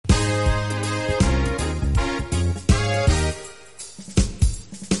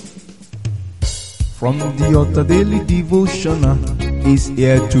From the altar daily devotional is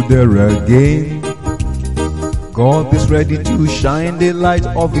here today again. God is ready to shine the light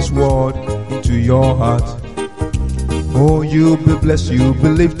of His word into your heart. Oh, you'll be blessed, you'll be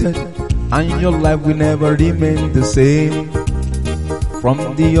lifted, and your life will never remain the same.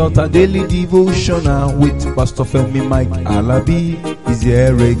 From the altar daily devotional with Pastor Femi Mike Alabi is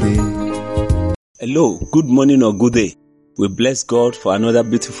here again. Hello, good morning or good day. We bless God for another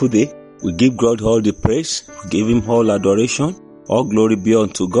beautiful day. We give God all the praise. We give Him all adoration. All glory be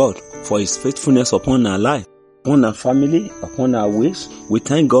unto God for His faithfulness upon our life, upon our family, upon our ways. We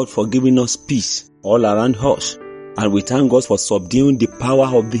thank God for giving us peace all around us. And we thank God for subduing the power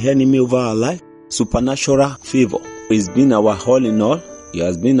of the enemy over our life. Supernatural favor. He's been our all in all. He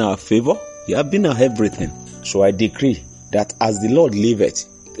has been our favor. He has been our everything. So I decree that as the Lord liveth,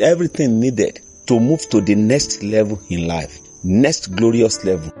 everything needed to move to the next level in life, next glorious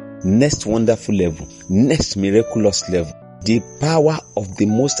level, next wonderful level, next miraculous level, the power of the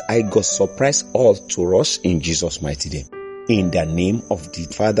Most High God surprise all to us in Jesus' mighty name. In the name of the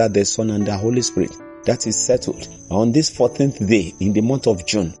Father, the Son, and the Holy Spirit. That is settled. On this 14th day in the month of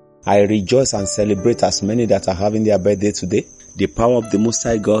June, I rejoice and celebrate as many that are having their birthday today. The power of the Most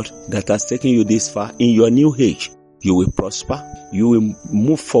High God that has taken you this far in your new age. You will prosper. You will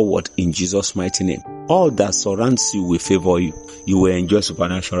move forward in Jesus' mighty name. All that surrounds you will favor you. You will enjoy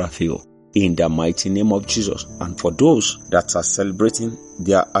supernatural favor in the mighty name of Jesus. And for those that are celebrating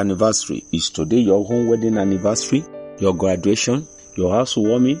their anniversary, is today your home wedding anniversary, your graduation, your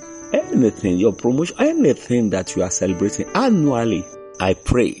housewarming, anything, your promotion, anything that you are celebrating annually, I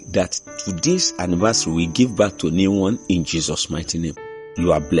pray that to this anniversary we give back to a new one in Jesus' mighty name.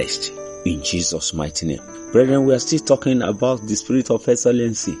 You are blessed in Jesus' mighty name. Brethren, we are still talking about the spirit of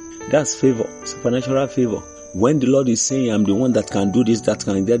excellency. That's favor, supernatural favor. When the Lord is saying, I'm the one that can do this, that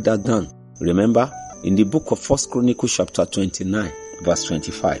can get that done. Remember, in the book of 1 Chronicles chapter 29, verse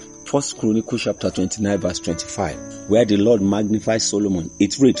 25. 1 Chronicles chapter 29, verse 25. Where the Lord magnifies Solomon.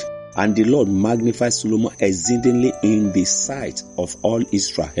 It reads, and the Lord magnified Solomon exceedingly in the sight of all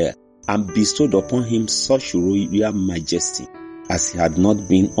Israel, and bestowed upon him such royal majesty as he had not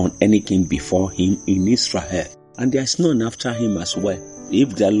been on any king before him in Israel. And there is none after him as well.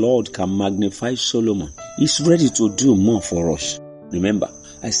 If the Lord can magnify Solomon, He's ready to do more for us. Remember,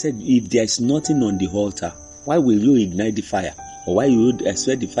 I said if there is nothing on the altar, why will you ignite the fire? Or why will you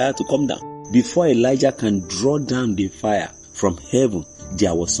expect the fire to come down? Before Elijah can draw down the fire from heaven,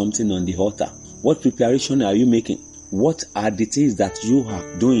 there was something on the altar. What preparation are you making? What are the things that you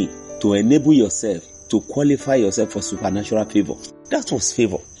are doing to enable yourself to qualify yourself for supernatural favor? That was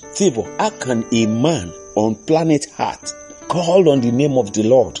favor. Favor. How can a man on planet Earth called on the name of the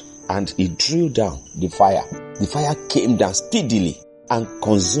Lord and he drew down the fire? The fire came down speedily and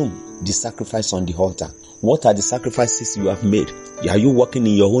consumed the sacrifice on the altar. What are the sacrifices you have made? Are you walking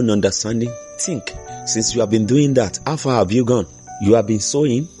in your own understanding? Think. Since you have been doing that, how far have you gone? You have been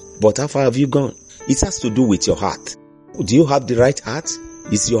sowing, but how far have you gone? It has to do with your heart. Do you have the right heart?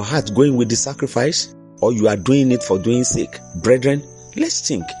 Is your heart going with the sacrifice? Or you are doing it for doing sake? Brethren, let's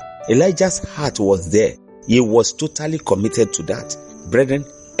think. Elijah's heart was there. He was totally committed to that. Brethren,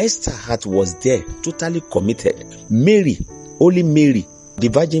 Esther's heart was there, totally committed. Mary, Holy Mary, the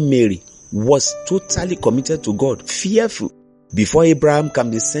Virgin Mary, was totally committed to God, fearful. Before Abraham can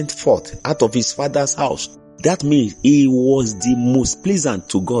be sent forth out of his father's house, that means he was the most pleasant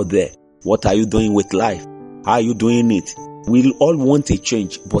to God there. What are you doing with life? How are you doing it? We'll all want a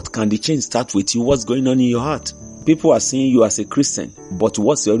change, but can the change start with you? What's going on in your heart? People are seeing you as a Christian, but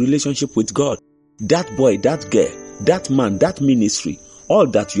what's your relationship with God? That boy, that girl, that man, that ministry, all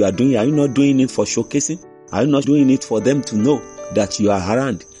that you are doing, are you not doing it for showcasing? Are you not doing it for them to know that you are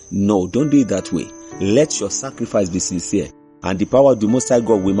around? No, don't do it that way. Let your sacrifice be sincere, and the power of the Most High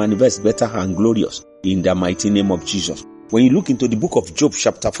God will manifest better and glorious in the mighty name of Jesus. When you look into the book of Job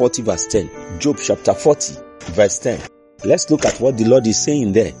chapter 40 verse 10, Job chapter 40 verse 10, let's look at what the Lord is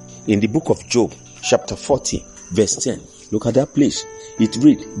saying there in the book of Job chapter 40 verse 10. Look at that place. It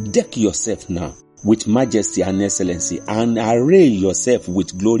reads, deck yourself now with majesty and excellency, and array yourself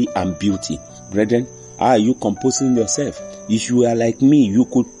with glory and beauty. Brethren, how are you composing yourself? If you are like me, you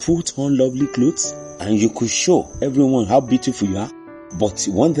could put on lovely clothes and you could show everyone how beautiful you are. But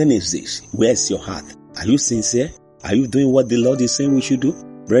one thing is this, where's your heart? Are you sincere? Are you doing what the Lord is saying we should do?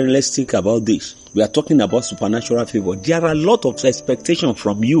 Brethren, let's think about this. We are talking about supernatural favor. There are a lot of expectations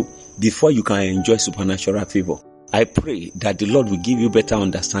from you before you can enjoy supernatural favor. I pray that the Lord will give you better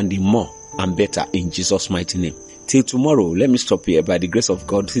understanding, more and better in Jesus' mighty name. Till tomorrow, let me stop here by the grace of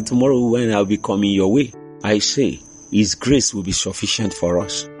God. Till tomorrow when I'll be coming your way, I say His grace will be sufficient for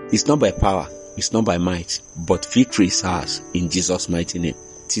us. It's not by power, It's not by might, but victory is ours in Jesus' mighty name.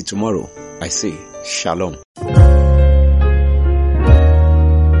 Till tomorrow, I say, Shalom.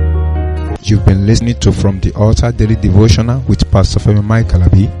 You've been listening to From the Altar Daily Devotional with Pastor Femi Mike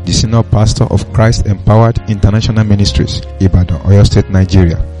Alabi, the Senior Pastor of Christ Empowered International Ministries, Ibadan, Oyo State,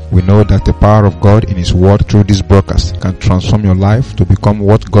 Nigeria. We know that the power of God in His Word through this broadcast can transform your life to become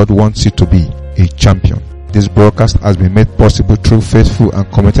what God wants you to be, a champion. This broadcast has been made possible through faithful and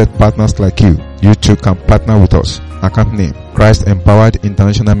committed partners like you. You too can partner with us. Account name, Christ Empowered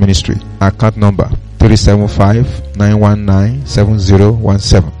International Ministry. Account number,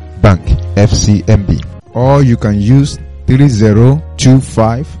 375-919-7017. Bank, FCMB. Or you can use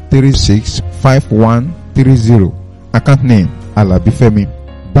 3025365130. Account name, Alabi Femi.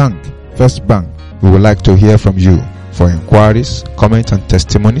 Bank, First Bank. We would like to hear from you. For inquiries, comments and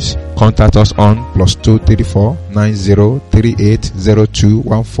testimonies, contact us on +234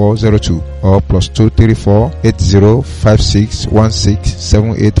 9038021402 or +234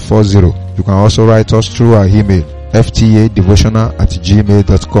 8056167840. You can also write us through our email,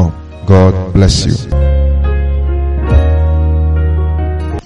 ftadevotional@gmail.com. God bless you.